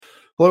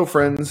Hello,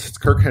 friends. It's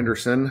Kirk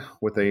Henderson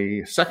with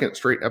a second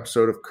straight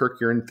episode of Kirk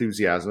Your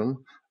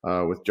Enthusiasm.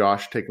 With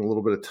Josh taking a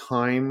little bit of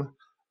time,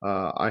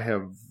 I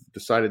have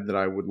decided that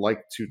I would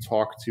like to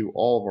talk to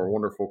all of our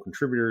wonderful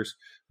contributors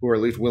who are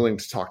at least willing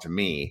to talk to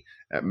me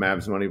at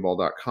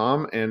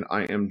MavsMoneyball.com. And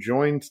I am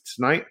joined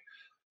tonight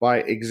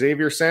by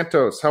Xavier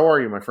Santos. How are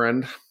you, my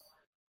friend?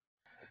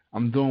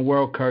 I'm doing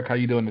well, Kirk. How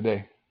you doing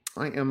today?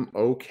 I am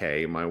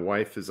okay. My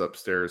wife is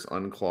upstairs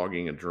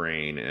unclogging a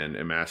drain and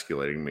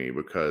emasculating me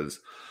because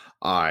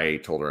I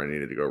told her I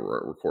needed to go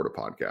record a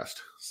podcast.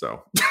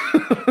 So,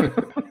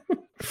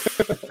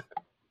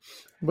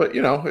 but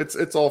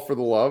it's all for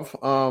the love.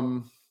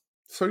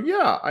 So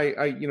yeah,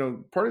 I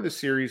part of the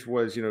series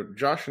was,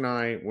 Josh and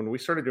I, when we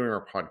started doing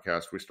our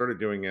podcast, we started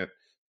doing it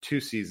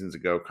 2 seasons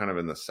ago, kind of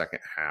in the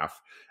second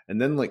half.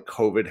 And then like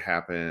COVID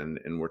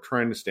happened and we're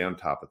trying to stay on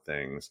top of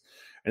things.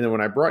 And then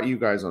when I brought you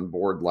guys on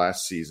board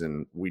last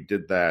season, we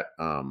did that.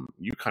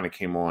 You kind of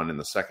came on in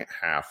the second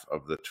half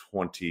of the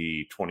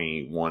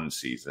 2021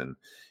 season.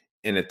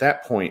 And at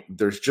that point,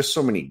 there's just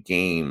so many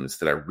games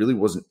that I really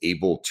wasn't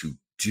able to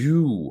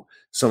do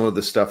some of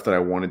the stuff that I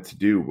wanted to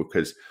do,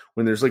 because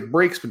when there's like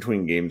breaks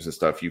between games and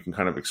stuff, you can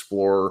kind of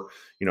explore,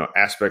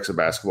 aspects of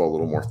basketball a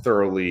little more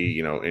thoroughly,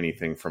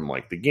 anything from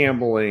like the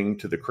gambling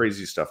to the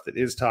crazy stuff that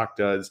IsTalk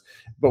does.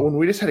 But when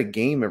we just had a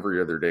game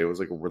every other day, it was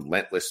like a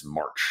relentless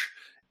march.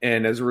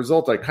 And as a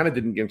result, I kind of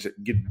didn't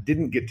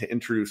get to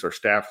introduce our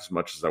staff as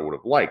much as I would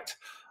have liked.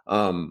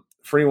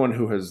 For anyone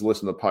who has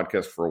listened to the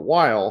podcast for a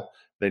while,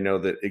 they know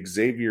that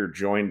Xavier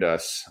joined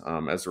us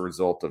as a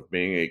result of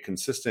being a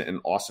consistent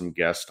and awesome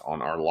guest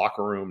on our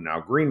locker room,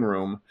 now green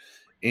room.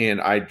 And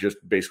I just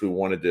basically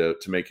wanted to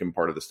make him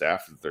part of the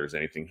staff if there's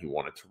anything he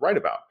wanted to write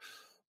about.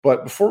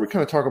 But before we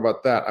kind of talk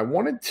about that, I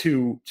wanted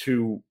to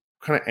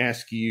kind of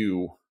ask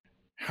you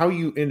how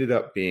you ended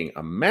up being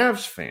a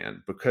Mavs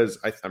fan, because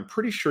I'm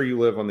pretty sure you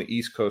live on the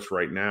East Coast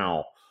right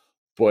now.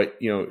 But,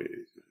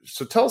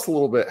 so tell us a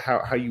little bit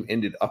how you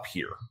ended up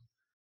here.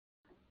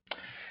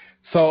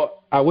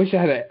 So I wish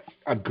I had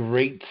a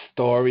great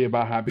story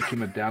about how I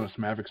became a Dallas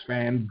Mavericks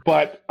fan,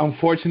 but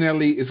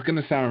unfortunately, it's going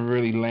to sound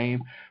really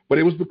lame, but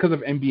it was because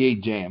of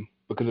NBA Jam,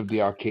 because of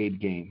the arcade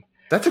game.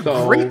 That's a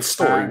great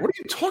story. What are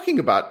you talking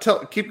about?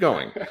 Keep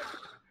going.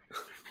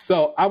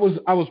 So I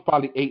was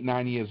probably 8,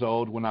 9 years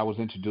old when I was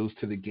introduced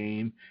to the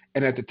game.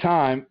 And at the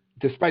time,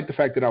 despite the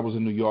fact that I was a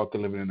New Yorker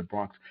living in the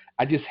Bronx,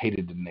 I just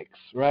hated the Knicks,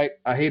 right?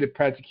 I hated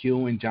Patrick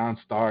Ewing, John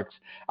Starks.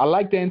 I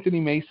liked Anthony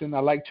Mason.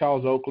 I liked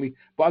Charles Oakley.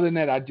 But other than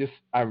that,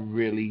 I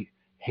really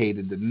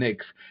hated the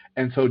Knicks.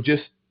 And so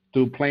just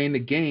through playing the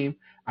game,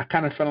 I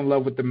kind of fell in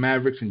love with the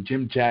Mavericks and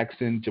Jim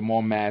Jackson,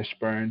 Jamal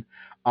Mashburn.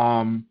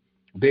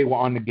 They were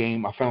on the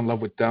game. I fell in love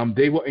with them.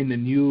 They were in the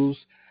news.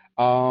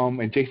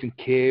 And Jason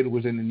Kidd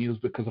was in the news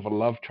because of a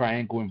love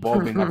triangle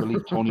involving, I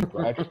believe, Tony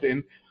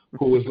Braxton,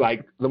 who was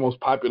like the most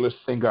popular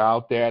singer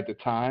out there at the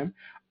time.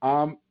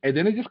 And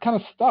then it just kind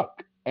of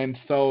stuck. And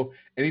so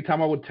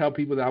anytime I would tell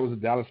people that I was a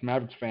Dallas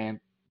Mavericks fan,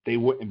 they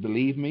wouldn't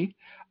believe me.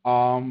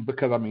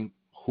 Because, I mean,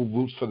 who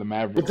roots for the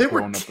Mavericks? Well, they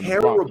were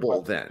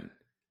terrible then.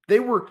 They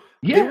were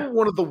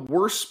one of the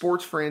worst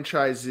sports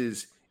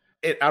franchises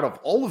out of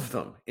all of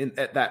them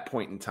at that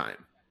point in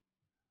time.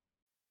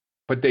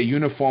 But their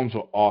uniforms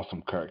were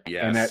awesome, Kirk.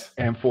 Yes.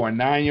 And for a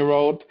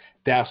 9-year-old,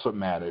 that's what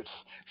matters.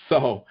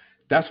 So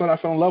that's what I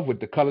fell in love with,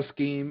 the color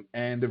scheme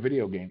and the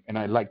video game. And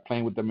I liked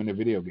playing with them in the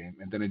video game.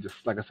 And then it just,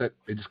 like I said,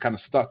 it just kind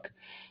of stuck.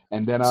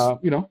 And then,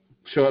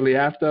 shortly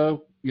after,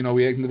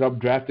 we ended up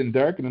drafting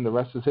Dirk, and then the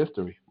rest is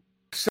history.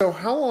 So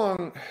how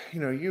long,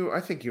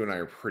 I think you and I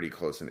are pretty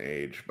close in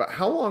age, but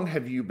how long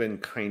have you been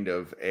kind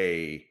of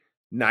a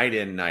night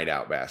in, night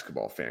out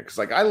basketball fan? Because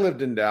like I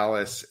lived in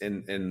Dallas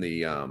in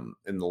the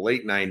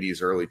late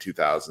 90s, early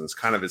 2000s,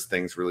 kind of as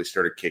things really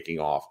started kicking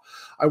off.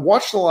 I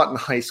watched a lot in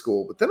high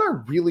school, but then I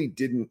really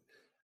didn't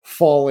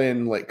fall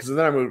in, like, because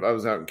then I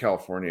was out in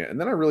California,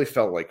 and then I really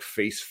felt like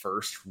face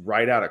first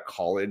right out of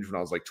college when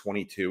I was like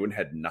 22 and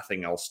had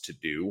nothing else to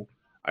do.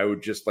 I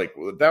would just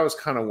that was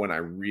kind of when I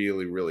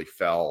really, really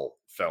fell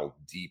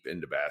deep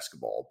into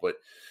basketball. But,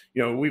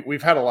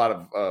 we've had a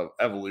lot of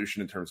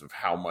evolution in terms of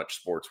how much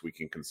sports we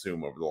can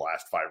consume over the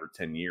last 5 or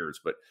 10 years.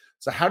 But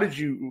so how did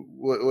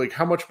you,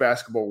 how much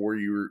basketball were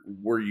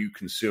you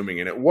consuming?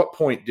 And at what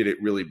point did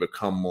it really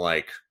become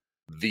like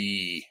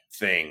the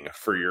thing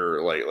for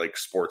your like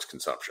sports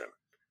consumption?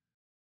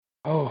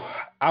 Oh,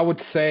 I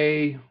would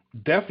say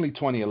definitely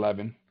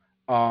 2011.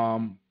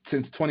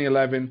 Since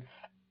 2011,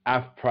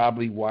 I've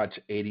probably watched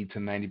 80 to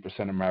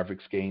 90% of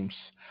Mavericks games.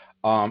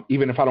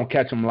 Even if I don't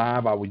catch them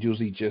live, I would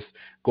usually just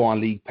go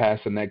on League Pass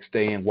the next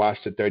day and watch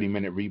the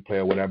 30-minute replay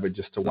or whatever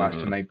just to watch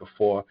the night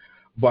before.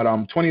 But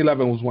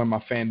 2011 was when my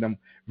fandom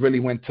really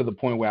went to the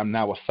point where I'm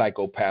now a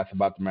psychopath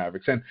about the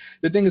Mavericks. And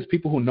the thing is,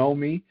 people who know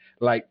me,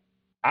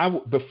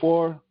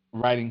 before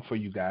writing for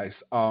you guys,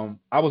 I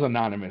was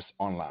anonymous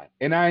online.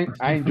 And I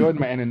enjoyed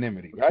my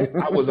anonymity, right?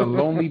 I was a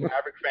lonely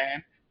Maverick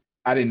fan.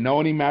 I didn't know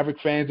any Maverick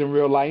fans in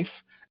real life.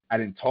 I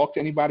didn't talk to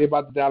anybody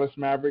about the Dallas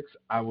Mavericks.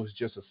 I was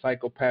just a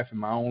psychopath in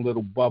my own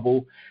little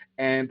bubble,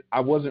 and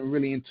I wasn't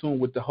really in tune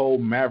with the whole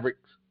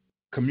Mavericks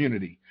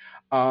community.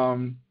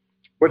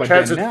 Which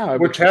has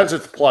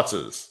its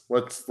pluses.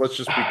 Let's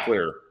just be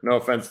clear. No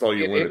offense to all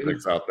you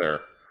lunatics out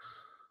there.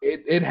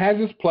 It has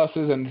its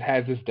pluses and it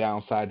has its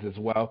downsides as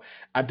well.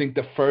 I think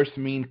the first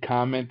mean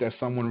comment that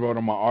someone wrote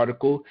on my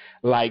article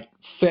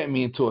sent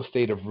me into a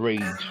state of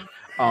rage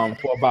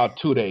for about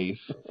 2 days.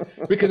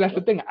 Because that's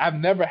the thing. I've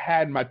never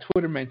had my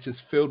Twitter mentions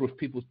filled with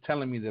people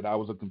telling me that I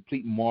was a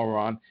complete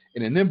moron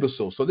and an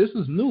imbecile. So this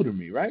is new to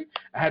me, right?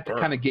 I had to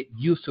kind of get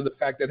used to the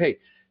fact that, hey,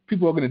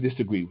 people are going to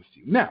disagree with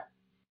you. Now,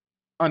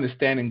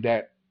 understanding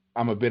that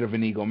I'm a bit of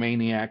an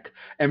egomaniac,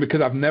 and because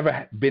I've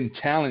never been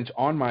challenged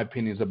on my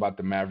opinions about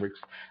the Mavericks,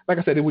 like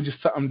I said, it was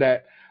just something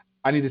that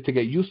I needed to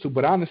get used to.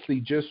 But honestly,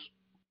 just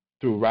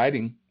through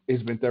writing,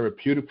 it's been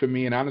therapeutic for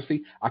me. And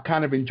honestly, I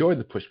kind of enjoy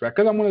the pushback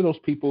because I'm one of those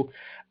people.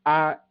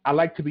 I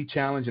like to be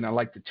challenged, and I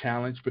like to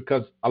challenge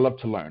because I love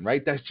to learn,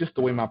 right? That's just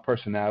the way my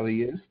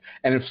personality is.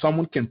 And if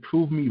someone can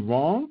prove me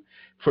wrong,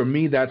 for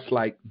me, that's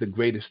like the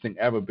greatest thing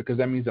ever because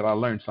that means that I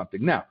learned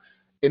something. Now,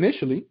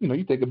 initially,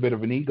 you take a bit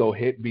of an ego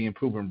hit being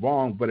proven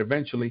wrong, but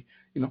eventually,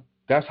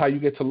 that's how you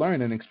get to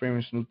learn and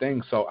experience new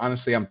things. So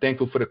honestly, I'm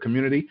thankful for the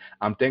community.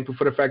 I'm thankful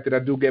for the fact that I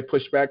do get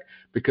pushback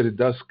because it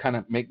does kind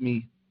of make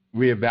me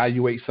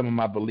reevaluate some of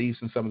my beliefs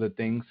and some of the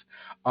things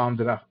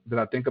that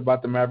I think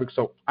about the Mavericks.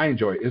 So I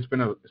enjoy it. It's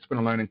been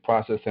a learning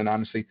process, and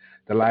honestly,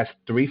 the last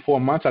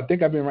 3-4 months, I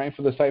think I've been writing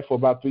for the site for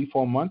about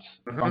 3-4 months,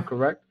 if I'm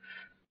correct.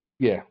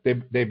 Yeah,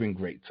 they've been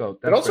great. So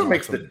it also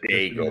makes the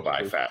day go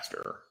by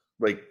faster.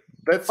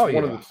 That's one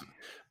of the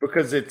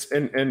because it's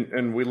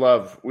and we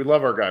love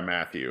our guy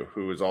Matthew,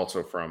 who is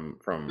also from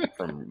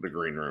the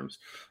green rooms,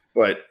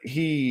 but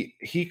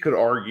he could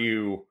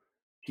argue,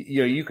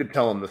 you could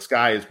tell him the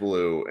sky is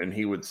blue, and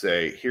he would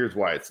say, "Here's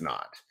why it's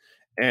not."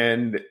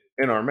 And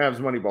in our Mavs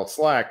Moneyball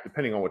Slack,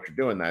 depending on what you're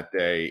doing that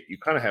day, you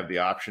kind of have the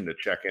option to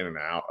check in and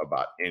out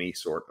about any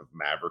sort of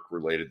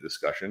Maverick-related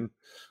discussion,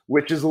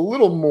 which is a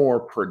little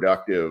more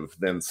productive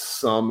than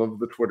some of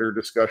the Twitter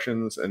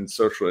discussions and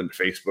social and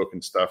Facebook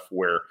and stuff,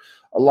 where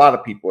a lot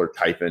of people are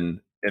typing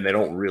and they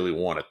don't really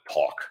want to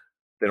talk.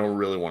 They don't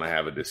really want to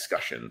have a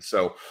discussion.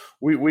 So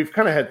we've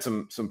kind of had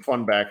some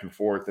fun back and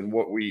forth, and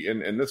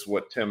and this is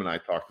what Tim and I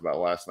talked about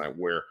last night,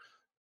 where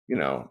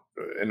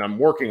and I'm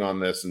working on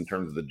this in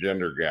terms of the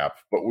gender gap,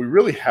 but we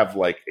really have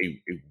a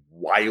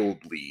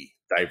wildly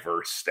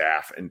diverse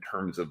staff in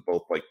terms of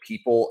both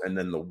people and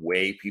then the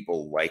way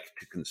people like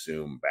to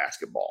consume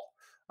basketball.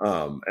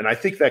 And I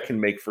think that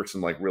can make for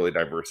some really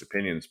diverse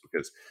opinions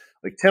because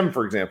Tim,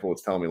 for example,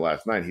 was telling me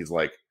last night, he's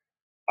like,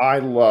 I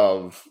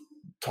love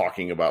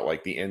talking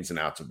about the ins and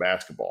outs of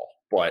basketball,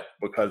 but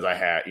because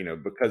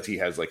because he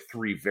has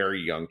 3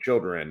 very young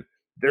children,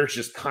 there's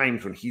just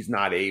times when he's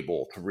not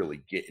able to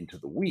really get into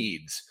the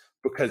weeds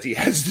because he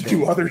has to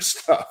do other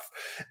stuff.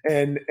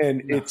 And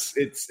it's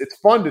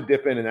fun to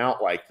dip in and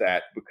out like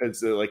that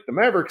because the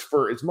Mavericks,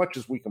 for as much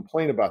as we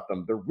complain about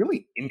them, they're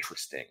really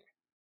interesting.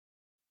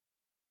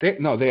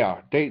 They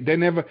are. They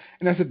never,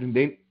 and that's the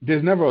thing.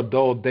 There's never a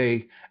dull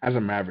day as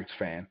a Mavericks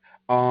fan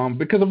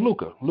because of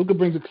Luka. Luka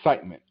brings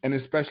excitement, and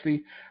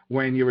especially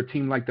when you're a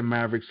team like the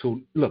Mavericks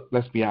who, look,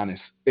 let's be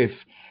honest, if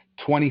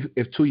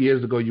 2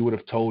 years ago you would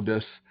have told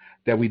us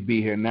that we'd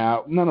be here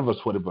now, none of us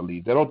would have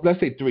believed that. Or let's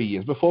say 3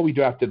 years before we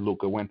drafted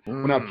Luka, when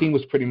our team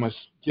was pretty much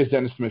just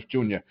Dennis Smith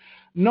Jr.,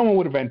 no one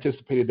would have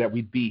anticipated that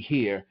we'd be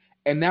here.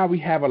 And now we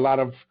have a lot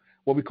of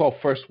what we call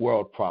first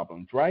world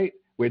problems, right?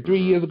 Where 3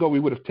 years ago we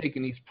would have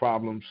taken these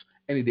problems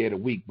any day of the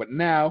week, but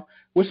now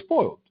we're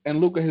spoiled,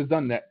 and Luka has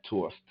done that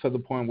to us to the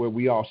point where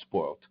we are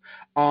spoiled.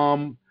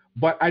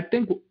 But I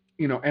think,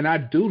 and I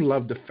do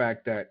love the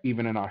fact that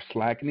even in our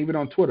Slack and even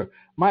on Twitter,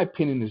 my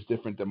opinion is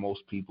different than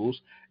most people's.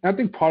 And I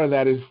think part of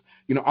that is,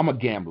 I'm a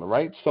gambler,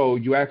 right? So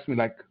you ask me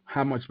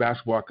how much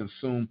basketball I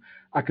consume.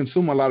 I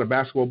consume a lot of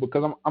basketball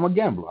because I'm a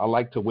gambler. I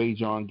like to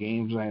wager on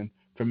games, and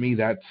for me,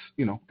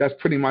 that's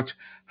pretty much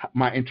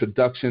my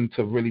introduction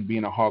to really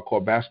being a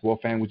hardcore basketball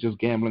fan, which is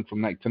gambling from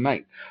night to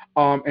night.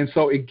 And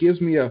so it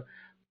gives me at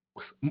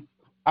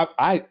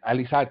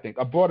least I think,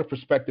 a broader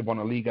perspective on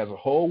the league as a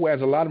whole,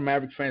 whereas a lot of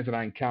Mavericks fans that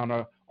I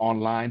encounter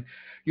online,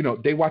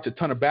 they watch a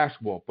ton of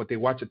basketball, but they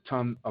watch a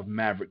ton of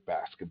Maverick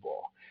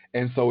basketball.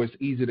 And so it's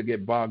easy to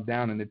get bogged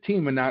down in the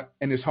team and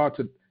it's hard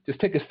to just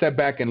take a step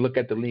back and look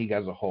at the league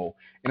as a whole.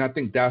 And I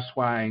think that's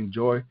why I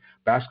enjoy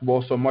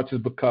basketball so much, is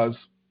because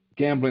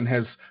gambling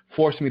has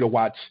forced me to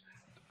watch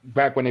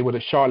back when they were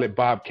the Charlotte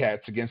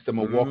Bobcats against the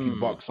Milwaukee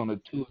Bucks on a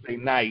Tuesday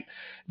night.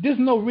 There's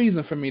no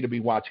reason for me to be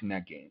watching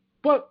that game.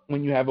 But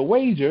when you have a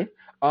wager,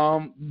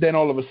 then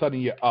all of a sudden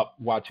you're up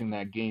watching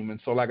that game. And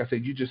so, like I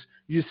said, you just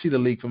see the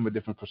league from a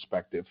different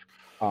perspective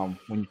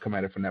when you come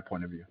at it from that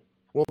point of view.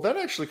 Well, that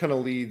actually kind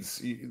of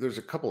leads. There's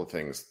a couple of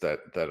things that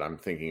I'm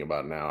thinking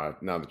about now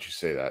that you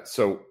say that.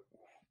 So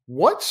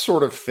What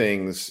sort of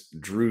things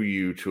drew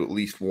you to at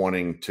least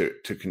wanting to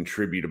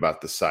contribute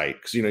about the site?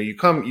 Because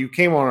you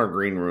came on our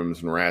green rooms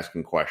and were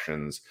asking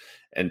questions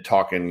and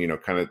talking,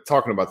 kind of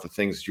talking about the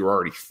things you're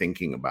already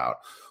thinking about.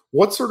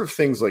 What sort of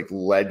things like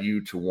led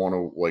you to want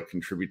to like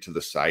contribute to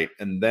the site?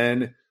 And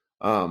then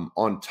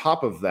on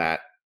top of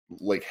that,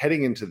 like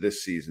heading into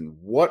this season,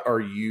 what are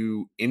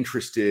you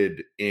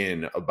interested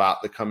in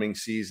about the coming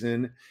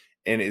season?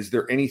 And is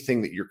there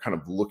anything that you're kind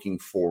of looking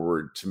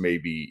forward to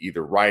maybe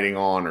either writing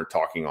on or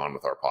talking on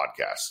with our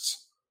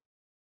podcasts?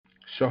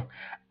 Sure.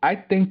 I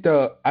think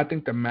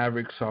the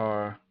Mavericks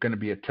are going to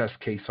be a test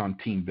case on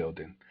team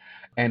building,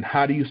 and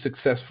how do you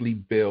successfully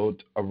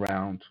build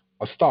around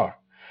a star?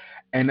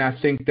 And I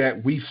think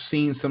that we've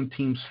seen some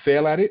teams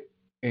fail at it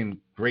in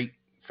great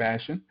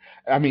fashion.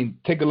 I mean,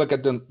 take a look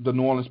at the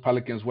New Orleans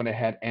Pelicans when they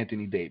had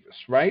Anthony Davis,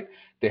 right?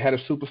 They had a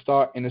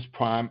superstar in his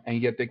prime,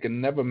 and yet they could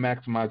never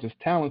maximize his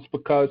talents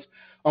because,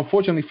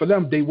 unfortunately for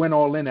them, they went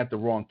all in at the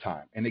wrong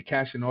time, and they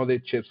cashed in all their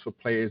chips for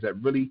players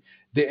that really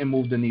didn't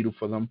move the needle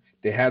for them.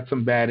 They had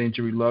some bad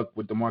injury luck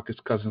with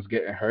DeMarcus Cousins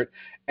getting hurt,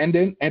 and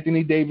then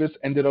Anthony Davis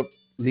ended up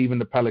leaving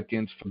the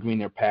Pelicans for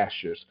greener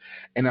pastures.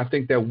 And I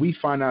think that we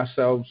find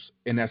ourselves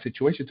in that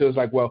situation too. It's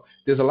like, well,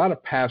 there's a lot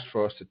of paths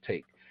for us to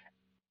take.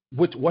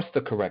 What's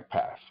the correct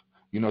path?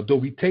 Do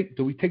we take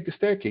the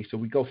staircase? So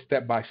we go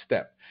step by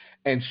step.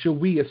 And should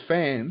we as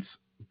fans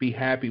be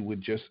happy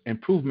with just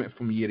improvement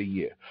from year to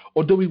year?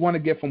 Or do we want to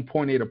get from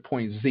point A to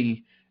point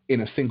Z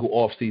in a single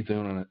off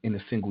season in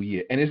a single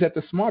year? And is that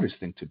the smartest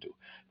thing to do?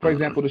 For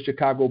example, the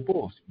Chicago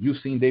Bulls.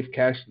 You've seen they've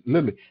cashed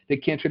literally. They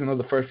can't trade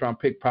another first round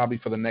pick probably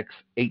for the next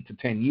 8 to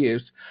 10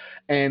 years.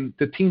 And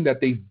the team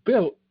that they've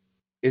built,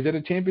 is it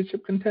a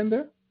championship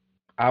contender?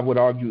 I would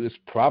argue it's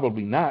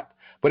probably not.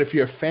 But if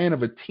you're a fan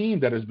of a team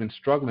that has been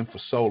struggling for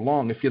so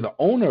long, if you're the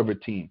owner of a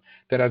team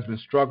that has been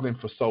struggling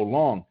for so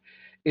long,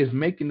 is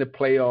making the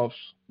playoffs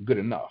good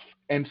enough?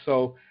 And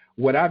so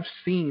what I've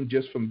seen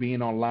just from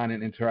being online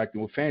and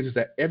interacting with fans is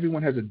that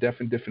everyone has a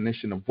different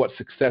definition of what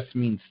success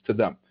means to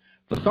them.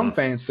 For some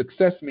fans,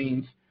 success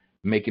means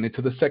making it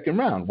to the second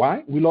round.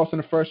 Why? We lost in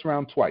the first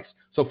round twice.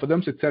 So for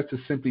them, success is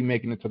simply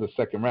making it to the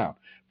second round.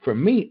 For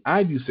me,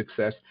 I view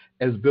success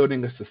as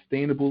building a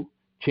sustainable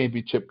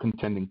championship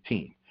contending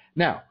team.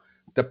 Now,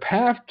 the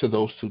path to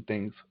those two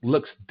things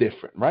looks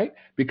different, right?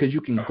 Because you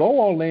can go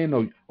all in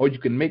or you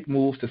can make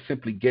moves to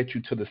simply get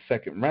you to the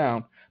second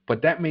round,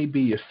 but that may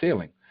be your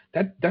ceiling.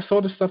 That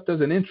sort of stuff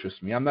doesn't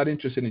interest me. I'm not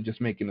interested in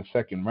just making the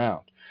second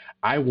round.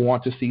 I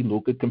want to see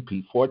Luka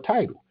compete for a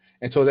title.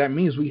 And so that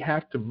means we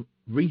have to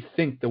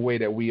rethink the way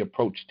that we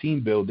approach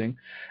team building.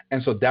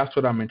 And so that's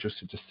what I'm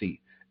interested to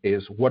see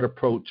is what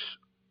approach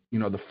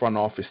the front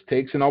office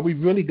takes, and are we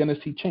really going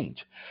to see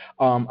change?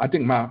 I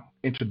think my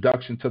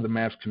introduction to the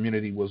Mavs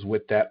community was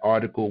with that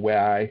article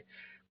where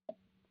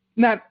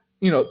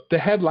the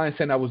headline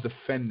said I was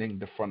defending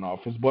the front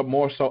office, but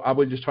more so I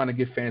was just trying to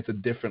give fans a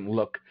different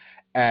look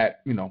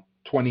at,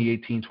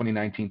 2018,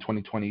 2019,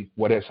 2020,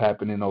 what has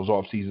happened in those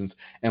off seasons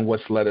and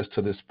what's led us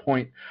to this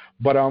point.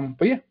 But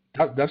yeah,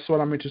 that's what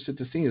I'm interested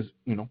to see is,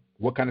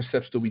 what kind of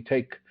steps do we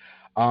take?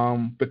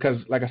 Because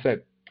like I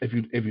said, if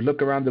you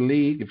look around the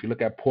league, if you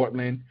look at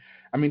Portland,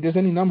 I mean, there's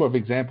any number of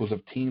examples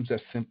of teams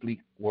that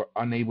simply were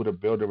unable to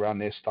build around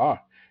their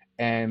star.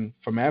 And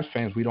for Mavs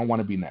fans, we don't want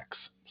to be next.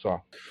 So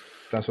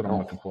that's what I'm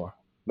looking for.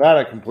 That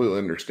I completely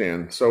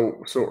understand.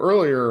 So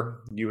earlier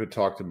you had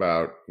talked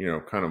about,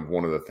 kind of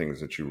one of the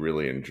things that you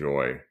really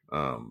enjoy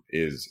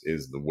is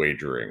the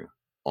wagering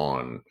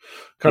on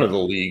kind of the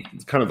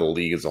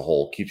league as a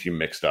whole, keeps you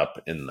mixed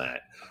up in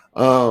that.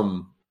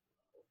 Kind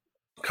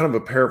of a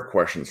pair of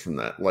questions from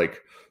that.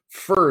 Like,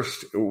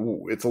 first,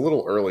 it's a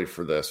little early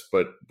for this,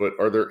 but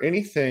are there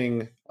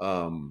anything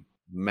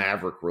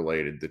Maverick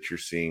related that you're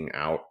seeing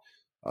out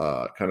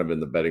kind of in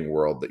the betting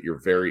world that you're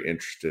very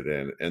interested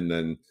in? And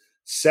then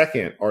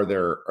second,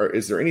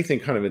 is there anything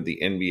kind of in the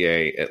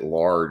NBA at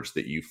large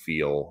that you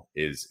feel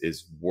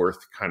is worth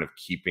kind of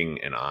keeping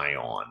an eye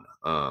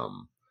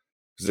on?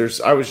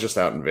 Because I was just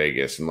out in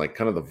Vegas, and like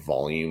kind of the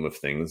volume of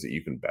things that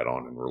you can bet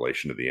on in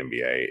relation to the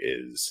NBA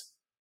is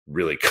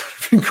really kind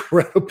of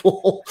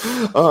incredible.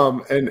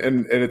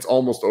 And it's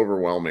almost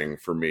overwhelming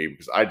for me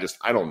because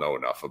I don't know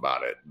enough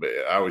about it, but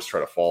I always try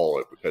to follow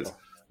it because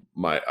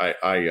I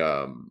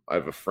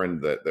have a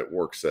friend that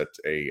works at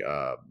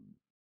a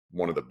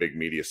one of the big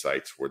media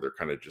sites where they're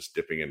kind of just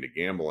dipping into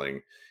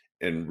gambling,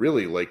 and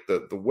really like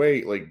the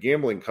way like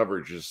gambling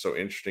coverage is so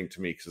interesting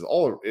to me because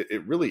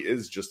it really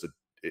is just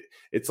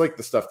it's like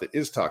the stuff that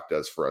IsTalk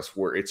does for us,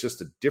 where it's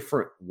just a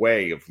different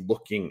way of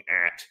looking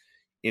at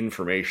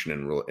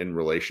information in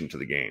relation to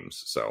the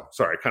games. So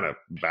sorry, I kind of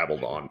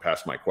babbled on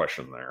past my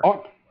question there.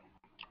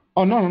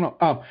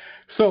 No.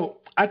 So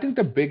I think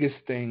the biggest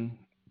thing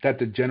that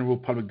the general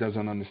public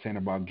doesn't understand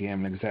about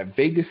gambling is that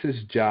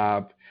Vegas's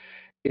job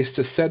is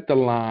to set the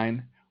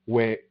line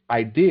where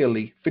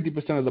ideally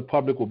 50% of the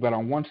public will bet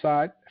on one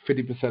side,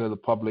 50% of the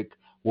public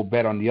will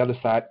bet on the other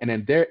side, and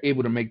then they're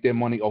able to make their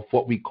money off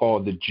what we call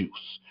the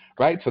juice,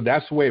 right? So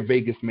that's where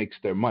Vegas makes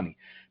their money.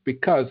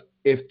 Because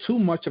if too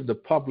much of the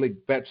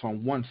public bets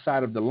on one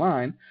side of the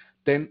line,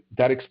 then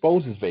that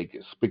exposes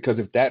Vegas, because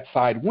if that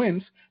side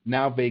wins,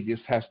 now Vegas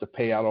has to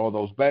pay out all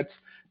those bets.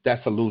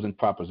 That's a losing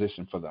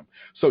proposition for them.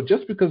 So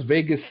just because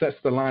Vegas sets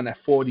the line at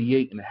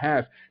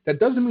 48.5, that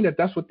doesn't mean that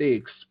that's what they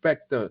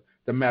expect the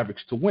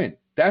Mavericks to win.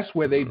 That's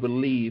where they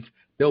believe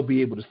they'll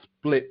be able to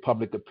split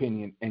public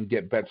opinion and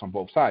get bets on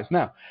both sides.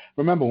 Now,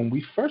 remember, when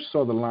we first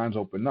saw the lines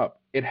open up,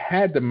 it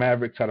had the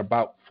Mavericks at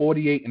about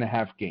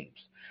 48.5 games.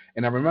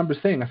 And I remember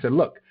saying, I said,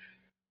 look,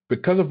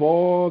 because of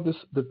all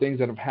the things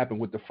that have happened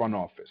with the front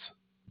office,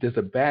 there's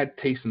a bad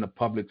taste in the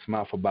public's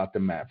mouth about the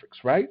Mavericks,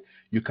 right?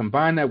 You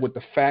combine that with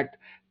the fact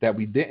that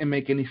we didn't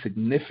make any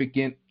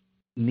significant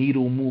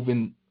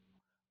needle-moving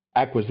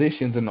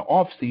acquisitions in the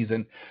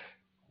offseason,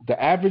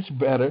 the average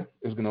bettor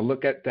is going to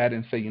look at that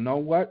and say, you know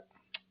what?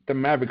 The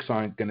Mavericks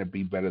aren't going to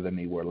be better than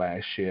they were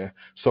last year,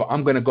 so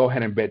I'm going to go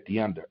ahead and bet the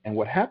under. And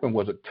what happened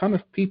was a ton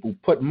of people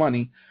put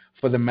money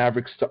for the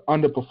Mavericks to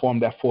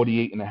underperform that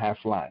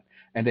 48.5 line.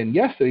 And then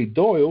yesterday,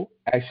 Doyle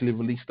actually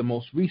released the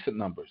most recent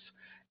numbers.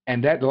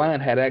 And that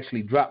line had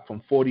actually dropped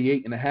from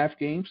 48.5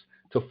 games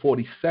to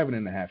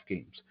 47.5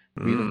 games.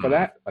 Reason for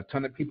that, a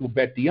ton of people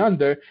bet the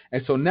under.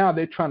 And so now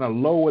they're trying to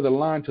lower the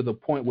line to the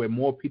point where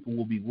more people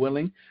will be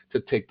willing to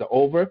take the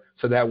over,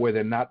 so that way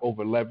they're not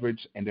over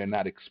leveraged and they're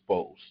not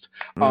exposed.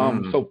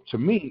 So to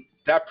me,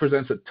 that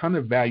presents a ton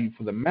of value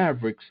for the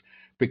Mavericks,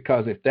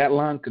 because if that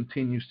line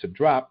continues to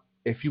drop,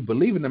 if you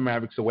believe in the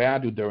Mavericks the way I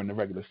do during the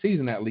regular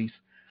season at least,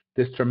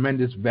 there's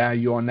tremendous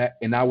value on that.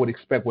 And I would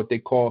expect what they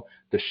call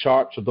the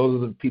sharps, or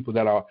those are the people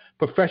that are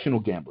professional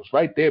gamblers,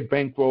 right? Their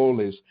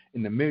bankroll is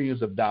in the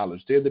millions of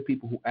dollars. They're the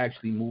people who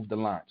actually move the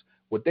lines.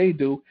 What they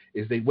do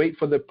is they wait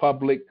for the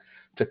public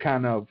to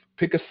kind of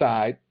pick a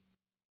side.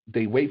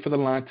 They wait for the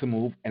line to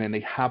move, and then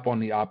they hop on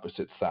the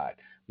opposite side.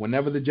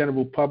 Whenever the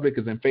general public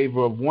is in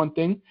favor of one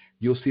thing,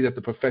 you'll see that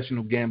the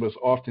professional gamblers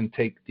often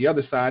take the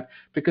other side,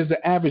 because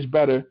the average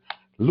bettor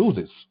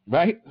loses,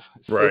 right?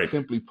 Right.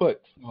 Simply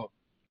put. So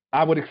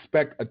I would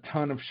expect a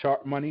ton of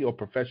sharp money or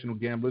professional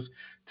gamblers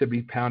to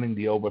be pounding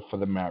the over for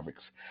the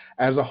Mavericks.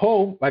 As a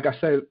whole, like I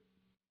said,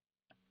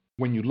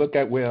 when you look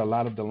at where a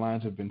lot of the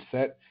lines have been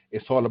set,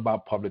 it's all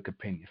about public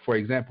opinion. For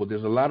example,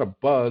 there's a lot of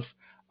buzz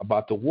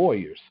about the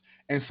Warriors.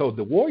 And so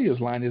the Warriors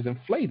line is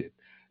inflated.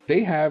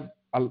 They have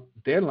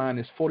their line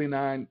is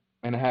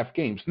 49.5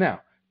 games.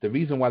 Now, the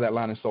reason why that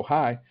line is so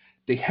high,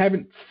 they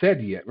haven't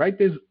said yet, right?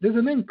 There's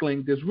an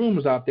inkling, there's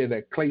rumors out there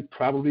that Klay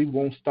probably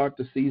won't start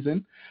the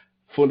season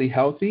fully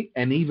healthy,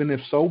 and even if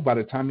so, by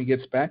the time he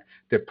gets back,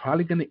 they're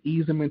probably going to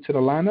ease him into the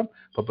lineup.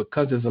 But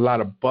because there's a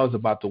lot of buzz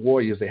about the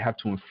Warriors, they have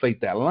to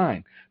inflate that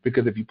line,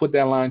 because if you put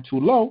that line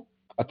too low,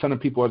 a ton of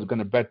people are going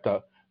to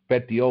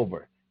bet the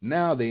over.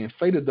 Now they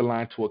inflated the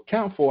line to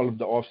account for all of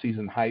the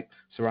offseason hype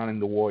surrounding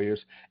the Warriors.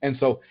 And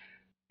so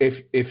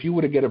if you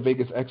were to get a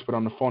Vegas expert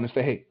on the phone and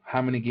say, hey,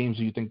 how many games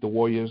do you think the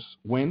Warriors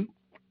win?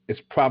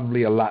 It's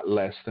probably a lot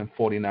less than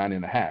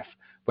 49.5.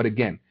 But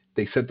again,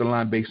 they set the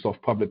line based off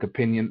public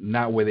opinion,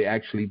 not where they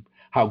actually,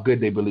 how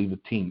good they believe the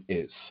team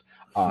is.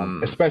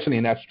 Especially,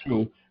 and that's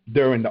true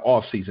during the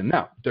offseason.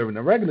 Now, during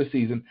the regular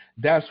season,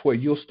 that's where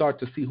you'll start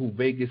to see who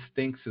Vegas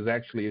thinks is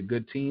actually a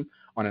good team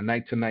on a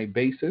night-to-night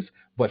basis.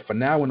 But for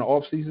now, in the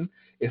offseason,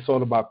 it's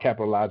all about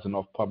capitalizing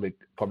off public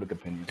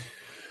opinion.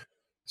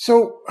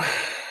 So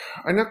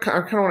I kind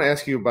of want to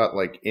ask you about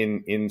like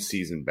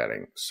in-season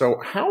betting. So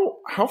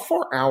how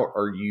far out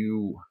are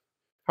you?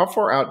 How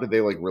far out do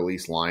they like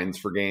release lines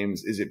for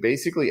games? Is it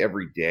basically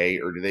every day,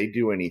 or do they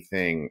do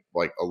anything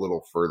like a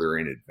little further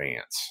in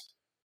advance?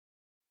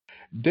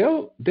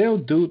 They'll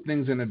do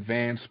things in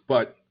advance,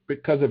 but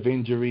because of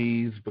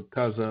injuries,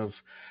 because of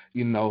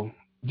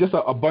just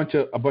a bunch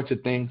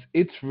of things,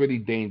 it's really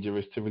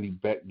dangerous to really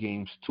bet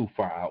games too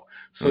far out.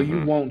 So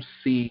you won't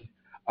see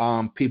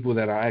people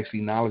that are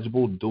actually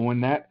knowledgeable doing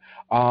that,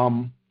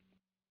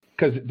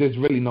 because there's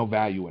really no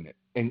value in it.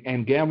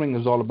 And gambling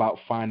is all about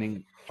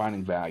finding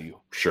value.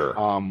 Sure.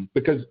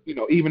 Because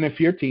even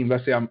if your team,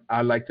 let's say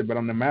I like to bet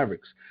on the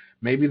Mavericks,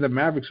 maybe the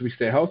Mavericks we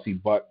stay healthy,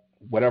 but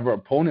whatever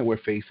opponent we're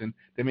facing,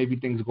 there may be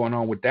things going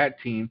on with that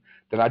team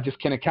that I just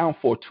can't account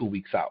for 2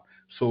 weeks out.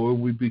 So it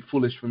would be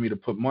foolish for me to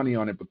put money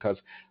on it, because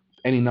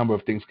any number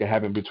of things could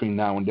happen between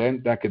now and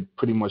then that could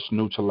pretty much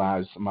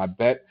neutralize my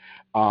bet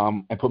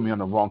and put me on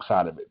the wrong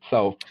side of it.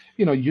 So,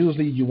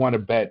 usually you want to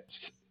bet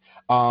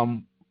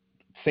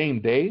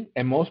same day,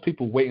 and most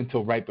people wait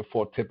until right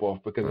before tip-off,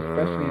 because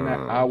especially in that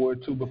hour or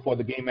two before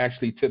the game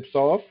actually tips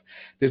off,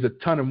 there's a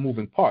ton of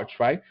moving parts,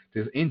 right?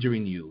 There's injury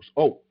news.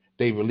 Oh,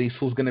 they release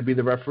who's going to be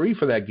the referee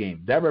for that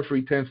game. That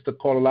referee tends to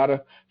call a lot of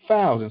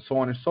fouls and so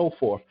on and so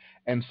forth.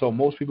 And so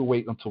most people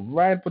wait until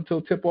right up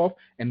until tip-off,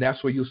 and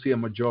that's where you'll see a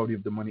majority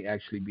of the money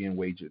actually being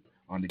wagered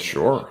on the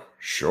game.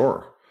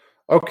 Sure.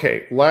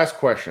 Okay, last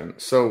question.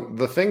 So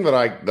the thing that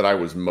I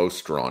was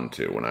most drawn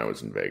to when I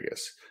was in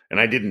Vegas, and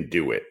I didn't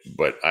do it,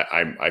 but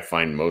I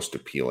find most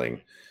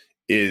appealing,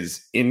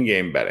 is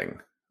in-game betting,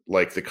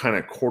 like the kind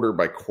of quarter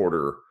by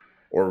quarter,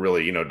 or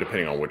really,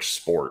 depending on which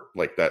sport,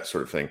 like that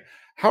sort of thing.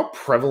 How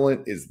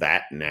prevalent is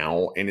that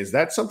now? And is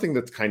that something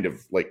that's kind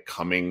of like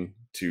coming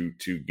to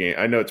game?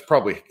 I know it's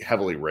probably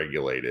heavily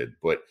regulated,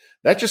 but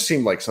that just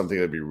seemed like something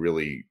that'd be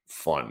really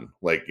fun.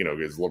 Like,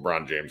 is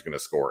LeBron James going to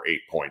score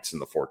 8 points in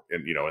the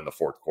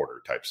fourth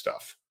quarter type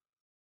stuff?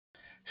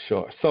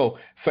 Sure. So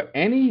for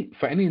any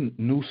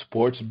new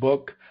sports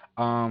book,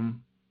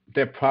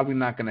 they're probably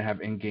not going to have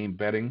in-game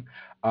betting.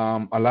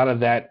 A lot of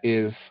that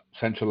is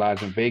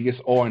centralized in Vegas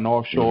or in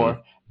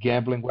offshore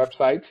gambling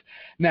websites.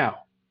 Now,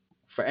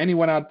 for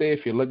anyone out there,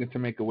 if you're looking to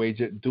make a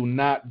wager, do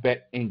not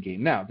bet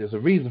in-game. Now, there's a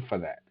reason for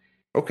that.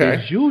 Okay.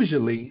 There's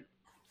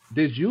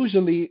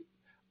usually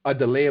a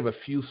delay of a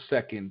few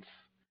seconds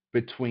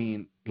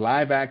between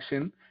live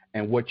action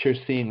and what you're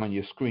seeing on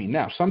your screen.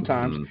 Now,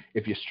 sometimes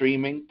if you're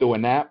streaming through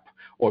an app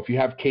or if you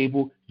have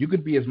cable, you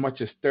could be as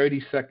much as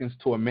 30 seconds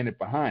to a minute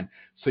behind.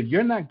 So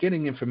you're not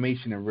getting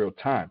information in real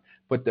time,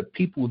 but the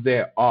people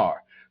there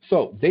are.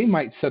 So they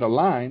might set a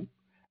line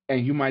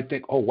and you might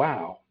think, oh,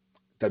 wow,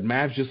 the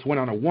Mavs just went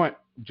on a run.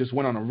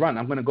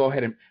 I'm going to go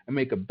ahead and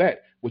make a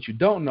bet. What you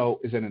don't know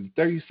is that in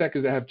the 30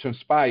 seconds that have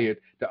transpired,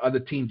 the other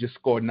team just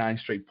scored 9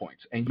 straight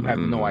points, and you have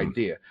no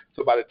idea.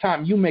 So by the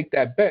time you make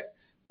that bet,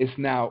 it's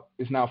now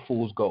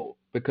fool's gold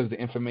because the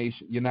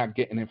information, you're not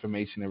getting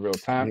information in real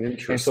time.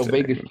 And so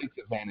Vegas takes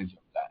advantage of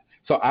that.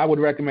 So I would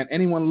recommend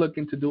anyone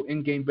looking to do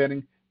in-game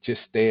betting,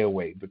 just stay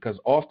away because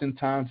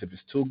oftentimes if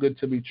it's too good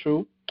to be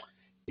true,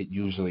 it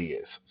usually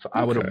is. So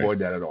I would avoid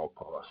that at all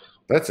costs.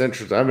 That's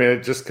interesting. I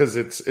mean, just because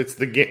it's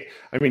the game.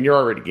 I mean, you're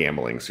already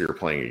gambling, so you're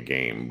playing a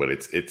game, but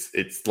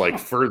it's like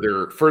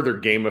further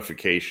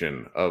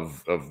gamification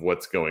of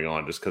what's going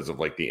on, just because of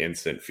like the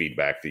instant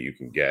feedback that you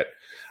can get.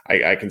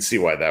 I can see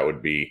why that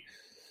would be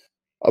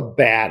a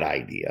bad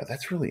idea.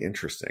 That's really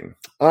interesting.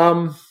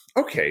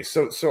 Okay,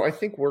 so I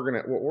think what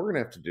we're gonna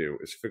have to do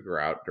is figure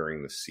out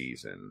during the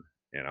season,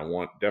 and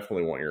I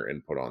definitely want your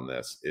input on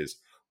this, is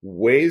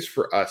ways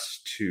for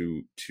us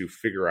to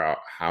figure out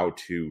how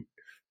to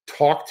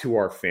talk to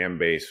our fan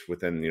base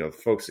within, the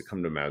folks that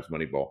come to Mavs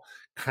Moneyball,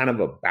 kind of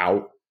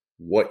about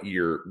what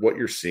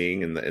you're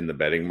seeing in the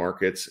betting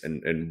markets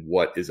and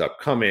what is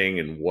upcoming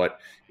and what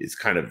is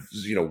kind of,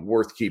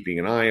 worth keeping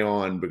an eye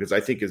on, because I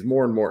think as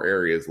more and more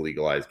areas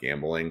legalize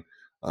gambling,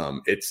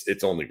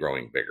 it's only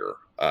growing bigger.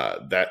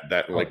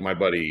 Like my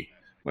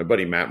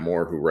buddy Matt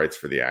Moore, who writes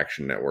for the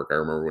Action Network, I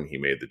remember when he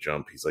made the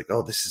jump, he's like,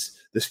 oh,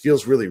 this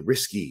feels really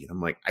risky. And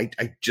I'm like,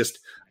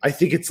 I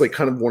think it's like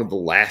kind of one of the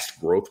last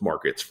growth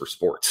markets for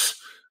sports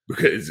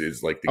because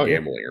it's like the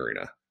gambling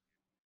arena.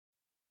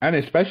 And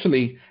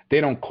especially,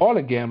 they don't call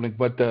it gambling,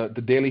 but the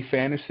daily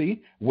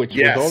fantasy, which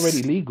was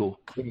already legal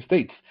in the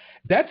States,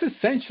 that's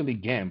essentially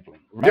gambling,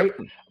 right?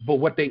 Yep. But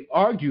what they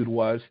argued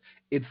was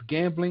it's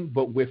gambling,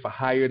 but with a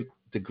higher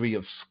degree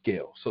of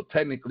skill. So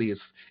technically,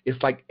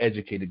 it's like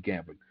educated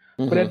gambling.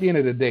 But at the end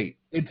of the day,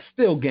 it's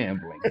still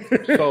gambling.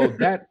 So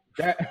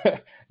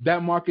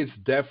that market's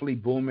definitely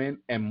booming,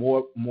 and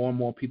more and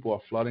more people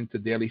are flooding to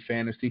daily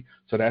fantasy.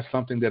 So that's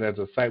something that as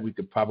a site we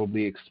could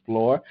probably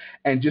explore.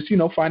 And just,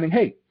 finding,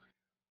 hey,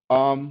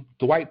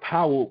 Dwight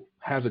Powell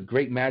has a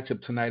great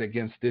matchup tonight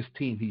against this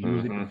team. He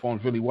usually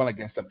performs really well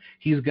against them.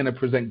 He's going to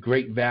present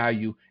great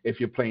value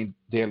if you're playing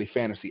daily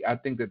fantasy. I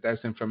think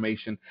that's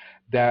information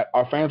that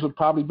our fans would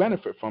probably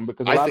benefit from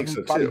because a lot of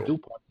them probably do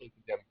partake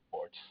in daily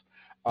sports.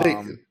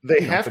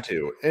 They have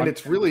to. And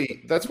it's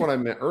really, that's what I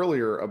meant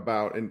earlier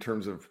about in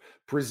terms of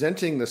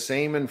presenting the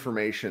same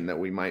information that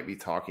we might be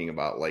talking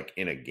about, like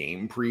in a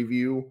game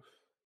preview,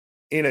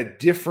 in a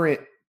different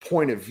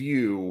point of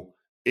view.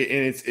 And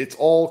it's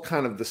all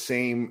kind of the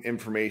same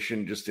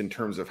information, just in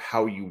terms of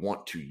how you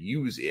want to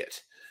use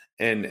it.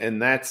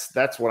 And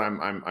that's what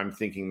I'm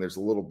thinking there's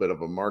a little bit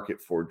of a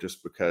market for,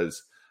 just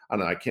because I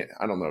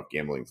don't know if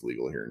gambling's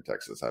legal here in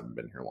Texas. I haven't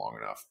been here long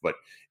enough, but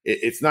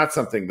it's not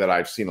something that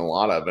I've seen a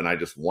lot of. And I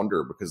just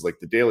wonder, because like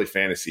the daily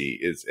fantasy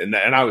is, and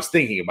I was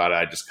thinking about it,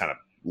 I just kind of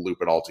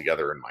loop it all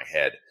together in my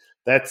head.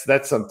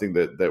 That's something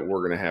that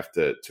we're going to have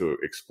to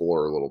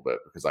explore a little bit,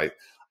 because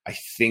I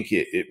think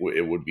it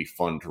would be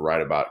fun to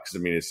write about, because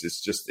I mean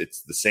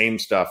it's the same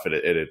stuff at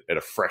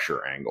a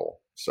fresher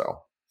angle.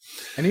 So,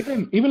 and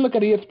even look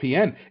at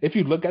ESPN. If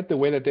you look at the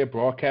way that they're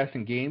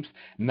broadcasting games,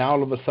 now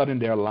all of a sudden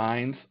there are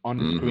lines on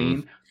the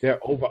screen, there are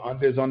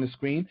over-unders on the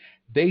screen.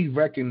 They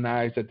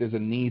recognize that there's a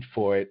need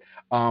for it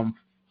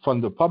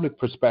from the public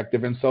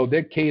perspective, and so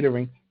they're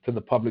catering to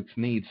the public's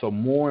needs. So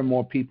more and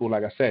more people,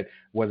 like I said,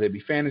 whether it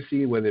be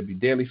fantasy, whether it be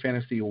daily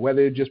fantasy, or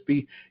whether it just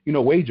be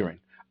wagering.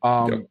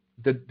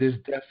 There's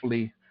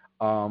definitely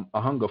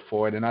a hunger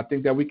for it, and I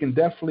think that we can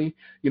definitely,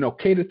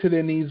 cater to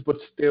their needs, but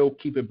still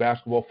keep it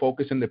basketball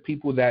focused. And the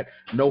people that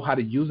know how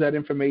to use that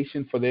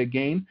information for their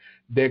gain,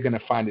 they're going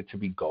to find it to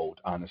be gold,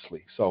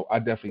 honestly. So I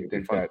definitely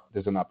think that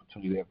there's an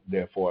opportunity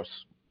there for us.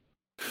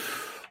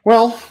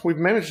 Well, we've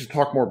managed to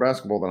talk more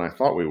basketball than I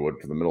thought we would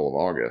for the middle of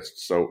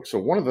August. So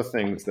one of the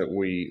things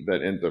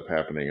that ends up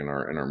happening in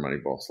our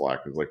Moneyball Slack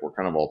is like we're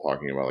kind of all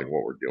talking about like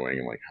what we're doing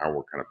and like how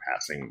we're kind of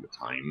passing the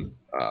time.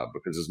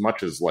 Because as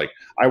much as like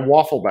I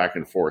waffle back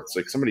and forth, it's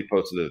like somebody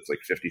posted it, it's like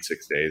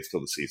 56 days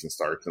till the season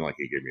starts, and like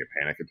it gave me a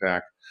panic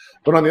attack.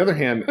 But on the other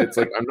hand, it's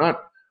like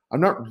I'm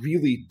not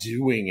really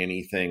doing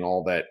anything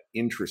all that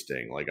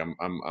interesting. Like I'm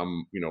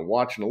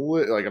watching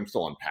like I'm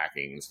still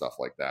unpacking and stuff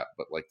like that.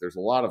 But like there's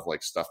a lot of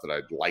like stuff that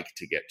I'd like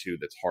to get to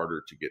that's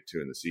harder to get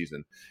to in the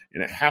season.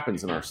 And it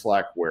happens in our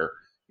Slack where,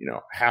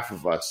 half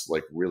of us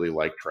like really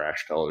like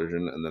trash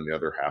television, and then the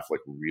other half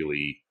like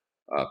really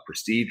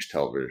prestige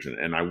television.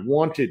 And I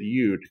wanted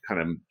you to kind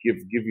of give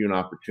you an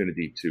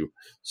opportunity to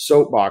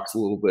soapbox a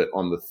little bit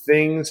on the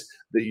things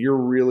that you're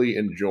really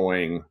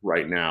enjoying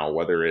right now,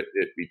 whether it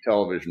be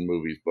television,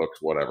 movies,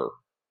 books, whatever.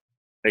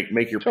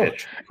 Make your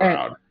pitch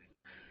proud.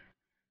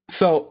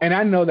 And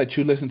I know that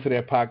you listen to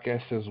their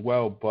podcast as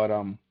well, but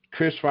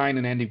Chris Ryan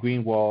and Andy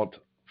Greenwald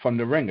from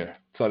The Ringer,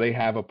 so they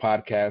have a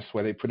podcast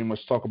where they pretty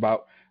much talk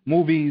about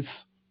movies,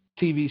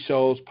 TV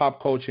shows,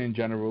 pop culture in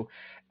general.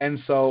 And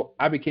so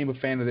I became a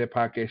fan of their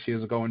podcast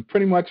years ago, and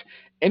pretty much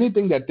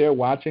anything that they're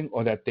watching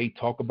or that they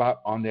talk about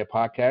on their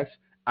podcast,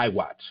 I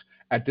watch.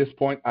 At this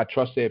point, I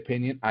trust their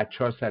opinion. I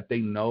trust that they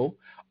know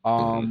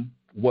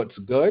what's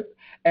good.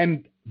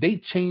 And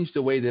they changed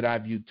the way that I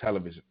view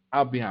television.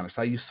 I'll be honest.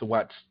 I used to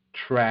watch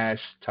trash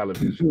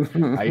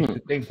television. I used to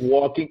think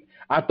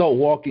I thought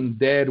Walking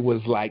Dead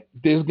was like,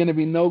 there's going to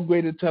be no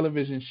greater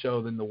television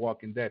show than The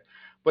Walking Dead.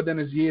 But then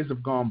as years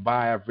have gone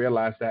by, I've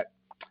realized that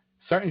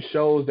certain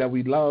shows that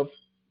we love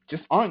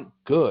just aren't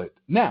good.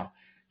 Now,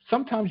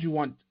 sometimes you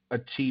want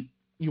cheap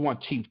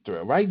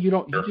thrill, right? You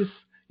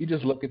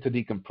just looking to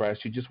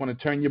decompress. You just want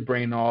to turn your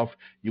brain off.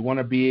 You want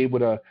to be able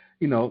to,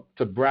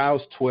 to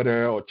browse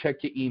Twitter or check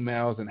your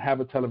emails and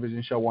have a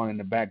television show on in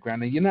the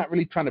background. And you're not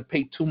really trying to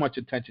pay too much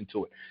attention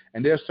to it.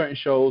 And there are certain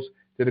shows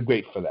that are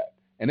great for that.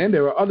 And then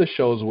there are other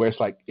shows where it's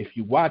like if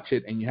you watch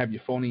it and you have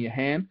your phone in your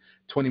hand,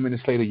 20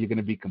 minutes later, you're going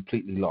to be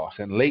completely lost.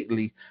 And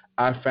lately,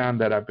 I found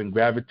that I've been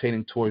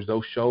gravitating towards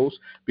those shows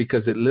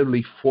because it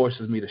literally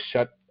forces me to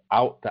shut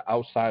out the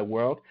outside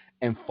world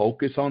and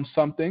focus on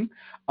something.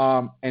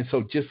 And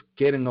so just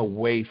getting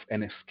away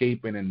and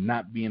escaping and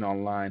not being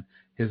online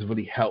has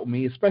really helped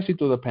me, especially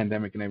through the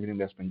pandemic and everything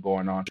that's been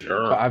going on.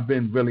 Sure. So I've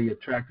been really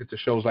attracted to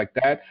shows like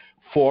that.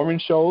 Foreign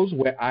shows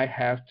where I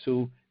have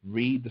to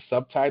read the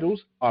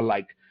subtitles are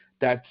like,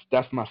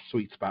 that's my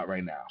sweet spot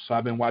right now. So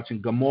I've been watching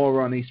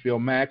Gomorrah on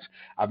HBO Max.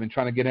 I've been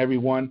trying to get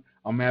everyone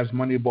on Mavs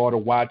Moneyball to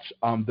watch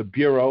The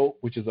Bureau,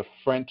 which is a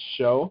French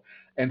show.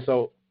 And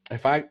so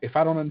if I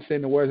don't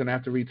understand the words and I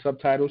have to read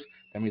subtitles,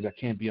 that means I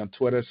can't be on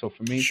Twitter. So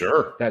for me,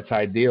 sure, that's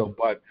ideal.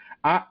 But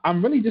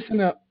I'm really just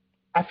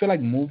I feel like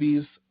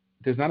movies,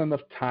 there's not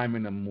enough time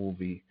in a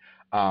movie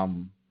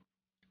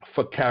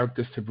for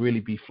characters to really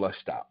be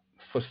fleshed out,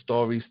 for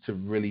stories to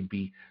really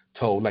be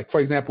told. Like,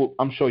 for example,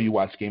 I'm sure you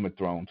watch Game of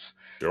Thrones.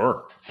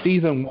 Sure.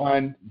 Season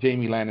 1,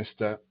 Jaime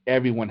Lannister,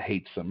 everyone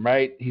hates him,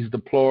 right? He's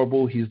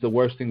deplorable. He's the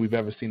worst thing we've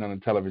ever seen on a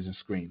television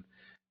screen.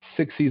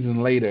 6 seasons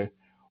later,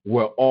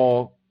 we're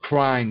all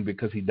crying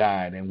because he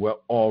died, and we're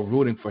all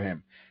rooting for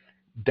him.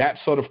 That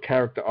sort of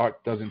character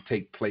arc doesn't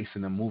take place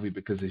in a movie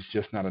because there's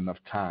just not enough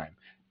time.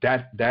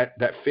 That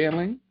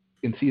feeling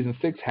in season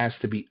 6 has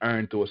to be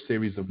earned through a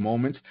series of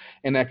moments,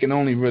 and that can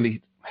only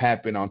really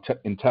happen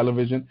in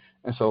television.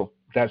 And so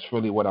that's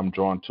really what I'm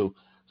drawn to.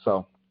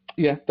 So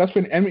yeah, that's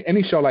been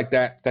any show like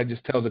that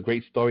just tells a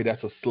great story.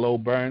 That's a slow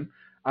burn.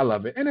 I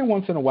love it. And then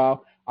once in a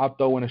while, I'll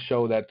throw in a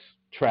show that's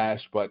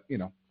trash, but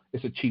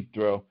it's a cheap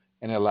thrill,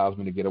 and it allows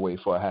me to get away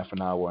for a half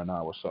an hour or an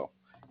hour. So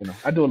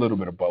I do a little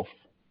bit of both.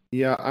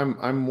 Yeah,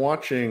 I'm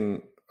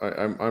watching.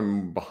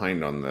 I'm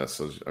behind on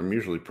this. I'm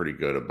usually pretty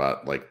good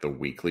about like the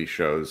weekly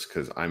shows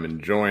because I'm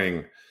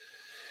enjoying.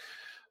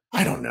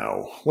 I don't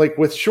know. Like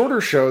with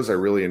shorter shows, I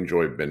really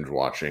enjoy binge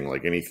watching,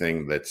 like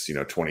anything that's,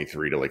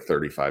 23 to like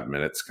 35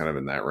 minutes, kind of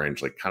in that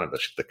range, like kind of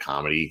the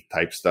comedy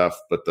type stuff.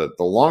 But the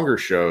longer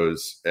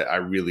shows, I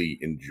really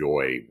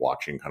enjoy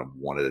watching kind of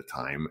one at a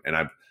time. And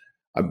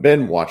I've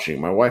been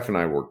watching, my wife and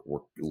I were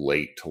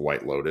late to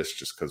White Lotus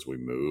just because we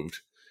moved.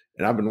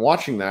 And I've been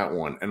watching that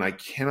one, and I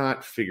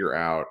cannot figure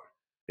out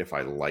if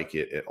I like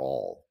it at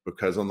all.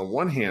 Because on the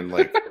one hand,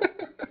 like,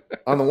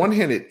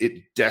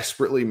 it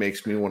desperately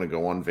makes me want to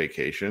go on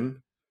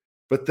vacation.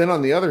 But then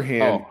on the other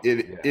hand,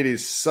 it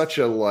is such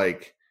a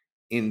like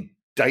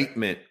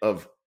indictment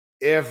of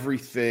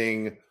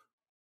everything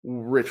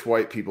rich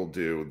white people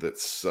do that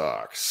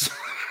sucks.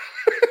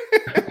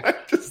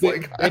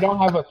 They don't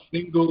have a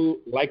single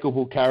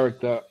likable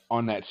character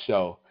on that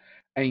show.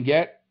 And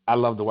yet I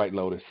love the White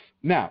Lotus.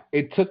 Now,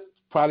 it took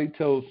probably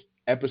till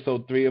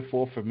episode 3 or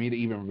 4 for me to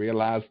even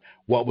realize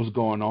what was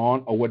going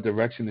on or what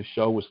direction the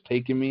show was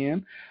taking me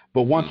in.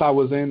 But once I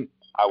was in.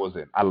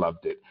 I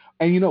loved it.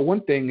 And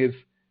one thing is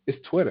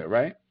Twitter,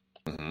 right?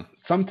 Mm-hmm.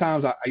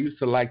 Sometimes I used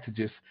to like to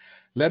just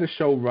let a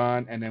show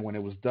run, and then when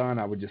it was done,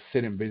 I would just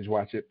sit and binge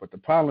watch it. But the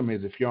problem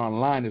is if you're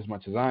online as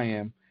much as I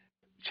am,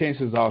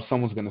 chances are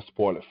someone's going to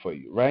spoil it for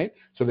you, right?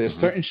 So there's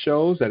Mm-hmm. certain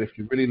shows that if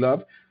you really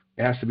love,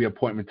 it has to be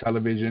appointment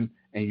television,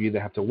 and you either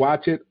have to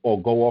watch it or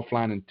go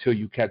offline until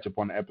you catch up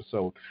on the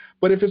episode.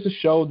 But if it's a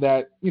show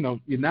that,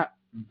 you're not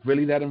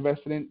really that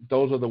invested in,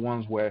 those are the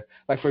ones where,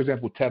 like, for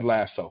example, Ted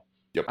Lasso.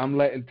 Yep. I'm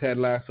letting Ted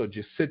Lasso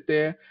just sit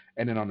there,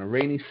 and then on a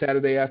rainy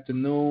Saturday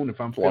afternoon,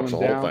 if I'm Watch feeling the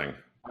whole down, thing.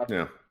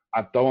 Yeah.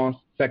 I throw on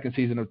second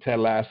season of Ted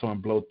Lasso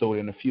and blow through it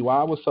in a few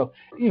hours. So,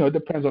 it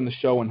depends on the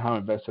show and how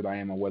invested I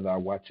am and whether I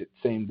watch it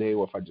same day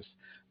or if I just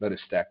let it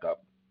stack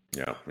up.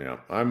 Yeah.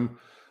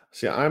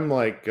 I'm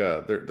like,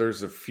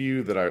 there's a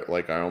few that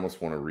I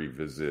almost want to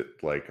revisit.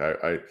 Like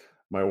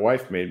my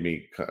wife made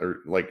me,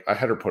 like, I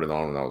had her put it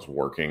on when I was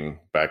working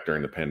back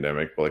during the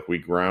pandemic, but like we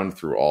ground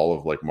through all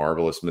of like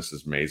Marvelous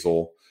Mrs.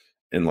 Maisel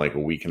in like a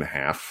week and a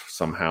half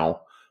somehow,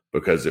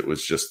 because it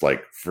was just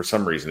like, for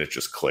some reason, it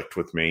just clicked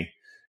with me.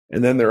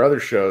 And then there are other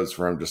shows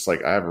where I'm just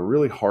like, I have a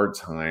really hard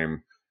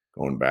time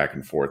going back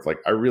and forth. Like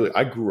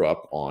I grew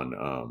up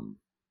on,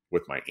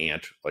 with my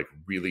aunt, like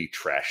really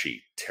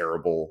trashy,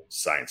 terrible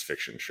science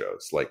fiction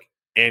shows, like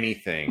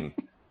anything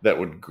that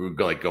would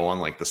go on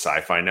like the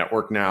Sci-Fi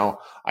Network now.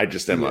 I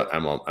just am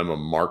I'm a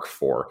mark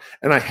for,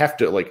 and I have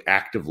to like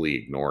actively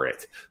ignore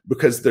it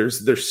because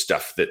there's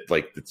stuff that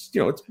like it's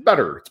it's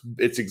better.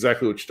 It's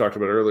exactly what you talked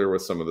about earlier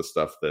with some of the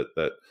stuff that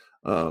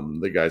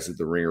the guys at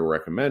The Ringer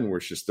recommend, where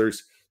it's just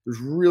there's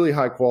really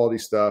high quality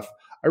stuff.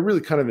 I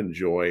really kind of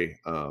enjoy.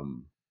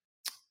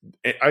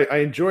 I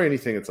enjoy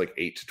anything that's like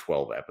 8 to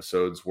 12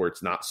 episodes where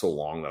it's not so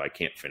long that I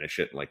can't finish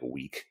it in like a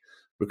week,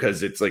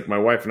 because it's like my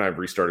wife and I have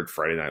restarted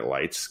Friday Night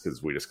Lights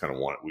because we just kind of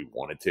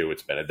wanted to.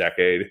 It's been a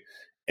decade.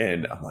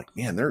 And I'm like,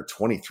 man, there are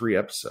 23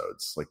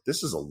 episodes. Like,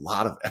 this is a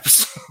lot of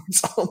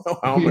episodes. I don't know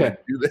how I'm going to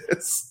do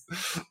this.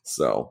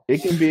 So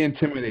it can be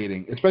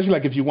intimidating, especially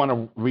like if you want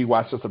to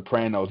rewatch The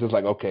Sopranos. It's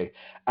like, okay,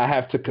 I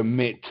have to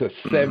commit to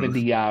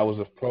 70 hours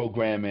of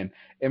programming.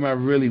 Am I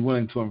really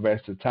willing to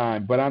invest the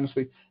time? But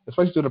honestly,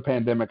 especially through the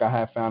pandemic, I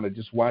have found that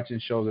just watching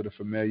shows that are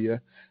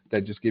familiar,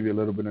 that just give you a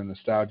little bit of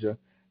nostalgia,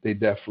 they're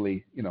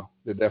definitely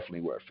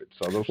worth it.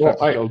 So those type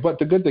of shows. But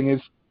the good thing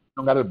is, you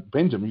don't got to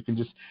binge them. You can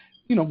just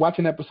watch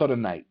an episode a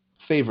night,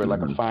 savor it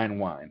like a fine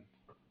wine.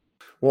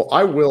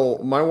 Well,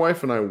 my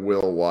wife and I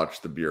will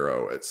watch The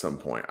Bureau at some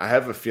point. I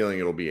have a feeling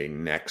it'll be a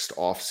next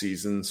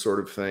off-season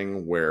sort of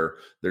thing where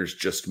there's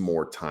just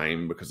more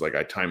time, because like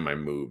I time my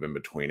move in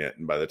between it.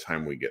 And by the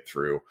time we get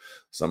through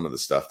some of the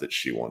stuff that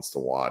she wants to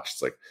watch,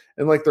 it's like,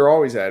 and like they're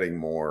always adding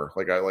more.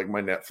 Like I like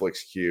my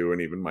Netflix queue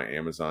and even my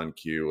Amazon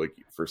queue, like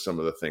for some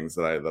of the things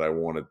that I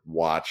want to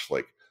watch.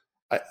 Like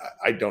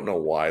I don't know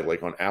why.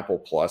 Like on Apple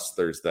Plus,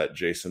 there's that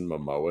Jason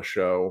Momoa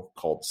show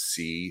called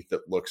C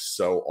that looks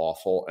so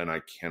awful, and I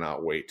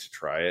cannot wait to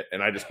try it.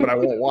 And but I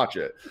won't watch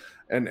it,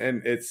 and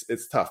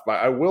it's tough.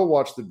 But I will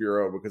watch The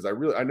Bureau because I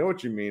know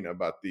what you mean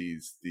about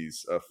these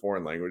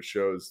foreign language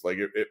shows. Like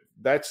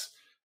that's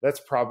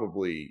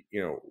probably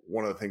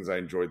one of the things I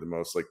enjoyed the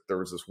most. Like there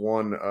was this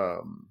one,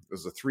 it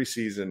was a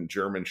 3-season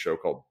German show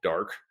called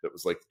Dark that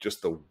was like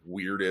just the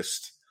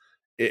weirdest,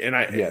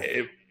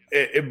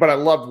 but I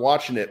loved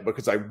watching it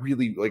because I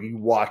really like, you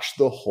watch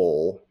the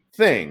whole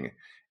thing,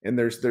 and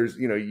there's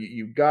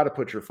you got to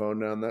put your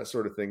phone down. That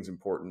sort of thing's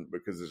important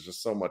because there's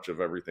just so much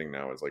of everything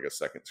now is like a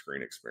second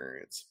screen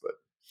experience. But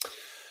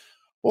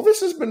well, this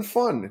has been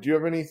fun. Do you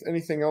have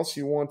anything else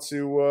you want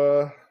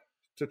to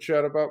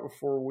chat about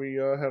before we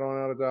head on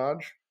out of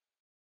Dodge?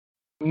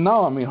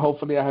 No, I mean,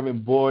 hopefully I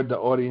haven't bored the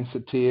audience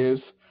to tears.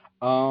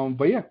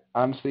 But yeah,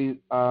 honestly,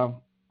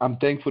 I'm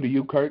thankful to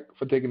you, Kurt,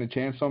 for taking a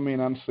chance on me,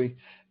 and honestly,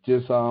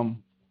 just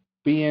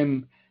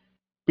being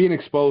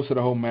exposed to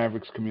the whole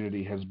Mavericks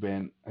community has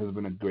been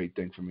a great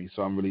thing for me.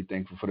 So I'm really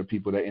thankful for the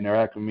people that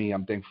interact with me.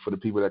 I'm thankful for the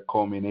people that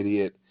call me an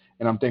idiot,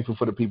 and I'm thankful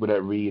for the people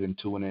that read and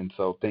tune in.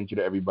 So thank you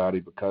to everybody,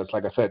 because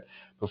like I said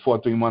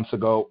before, 3 months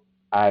ago,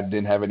 I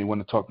didn't have anyone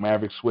to talk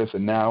Mavericks with,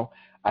 and now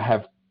I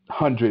have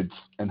hundreds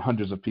and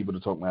hundreds of people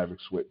to talk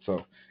Mavericks with.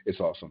 So it's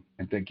awesome,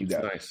 and thank you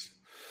guys. Nice.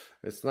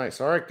 It's nice.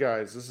 All right,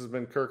 guys, this has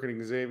been Kirk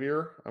and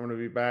Xavier. I'm going to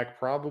be back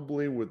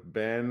probably with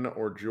Ben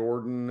or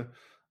Jordan.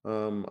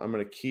 I'm going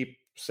to keep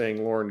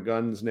saying Lauren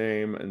Gunn's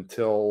name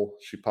until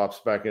she pops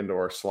back into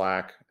our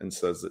Slack and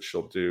says that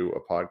she'll do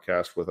a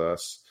podcast with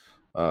us.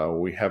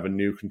 We have a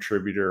new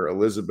contributor,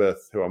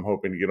 Elizabeth, who I'm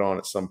hoping to get on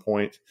at some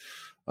point.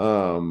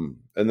 And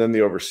then the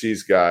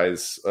overseas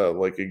guys,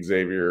 like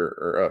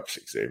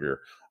Xavier.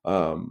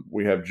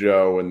 We have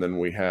Joe, and then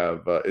we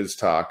have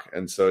Iztok.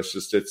 And so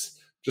it's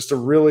just a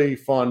really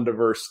fun,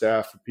 diverse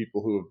staff of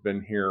people who have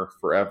been here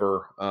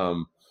forever.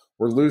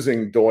 We're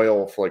losing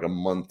Doyle for like a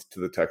month to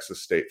the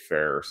Texas State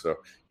Fair, so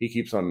he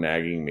keeps on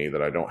nagging me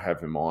that I don't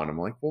have him on. I'm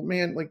like, well,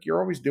 man, like you're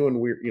always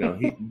doing weird.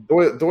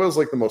 Doyle's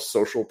like the most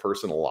social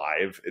person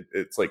alive.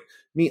 It's like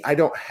me. I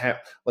don't have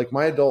like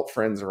my adult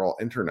friends are all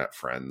internet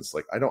friends.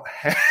 Like I don't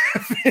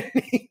have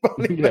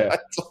anybody that I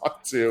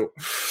talk to.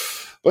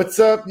 But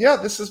yeah,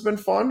 this has been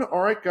fun.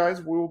 All right,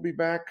 guys, we will be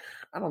back.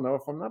 I don't know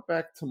if I'm not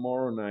back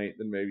tomorrow night,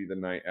 then maybe the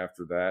night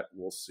after that.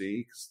 We'll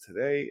see. Because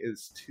today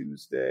is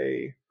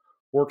Tuesday.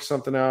 work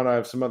something out. I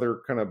have some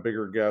other kind of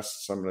bigger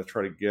guests. I'm going to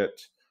try to get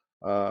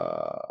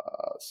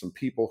some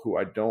people who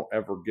I don't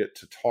ever get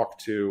to talk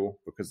to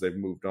because they've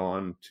moved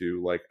on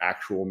to like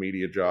actual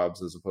media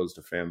jobs as opposed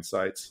to fan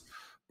sites.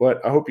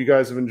 But I hope you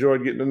guys have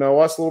enjoyed getting to know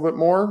us a little bit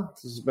more.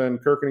 This has been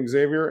Kirk and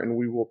Xavier, and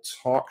we will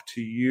talk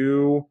to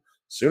you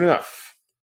soon enough.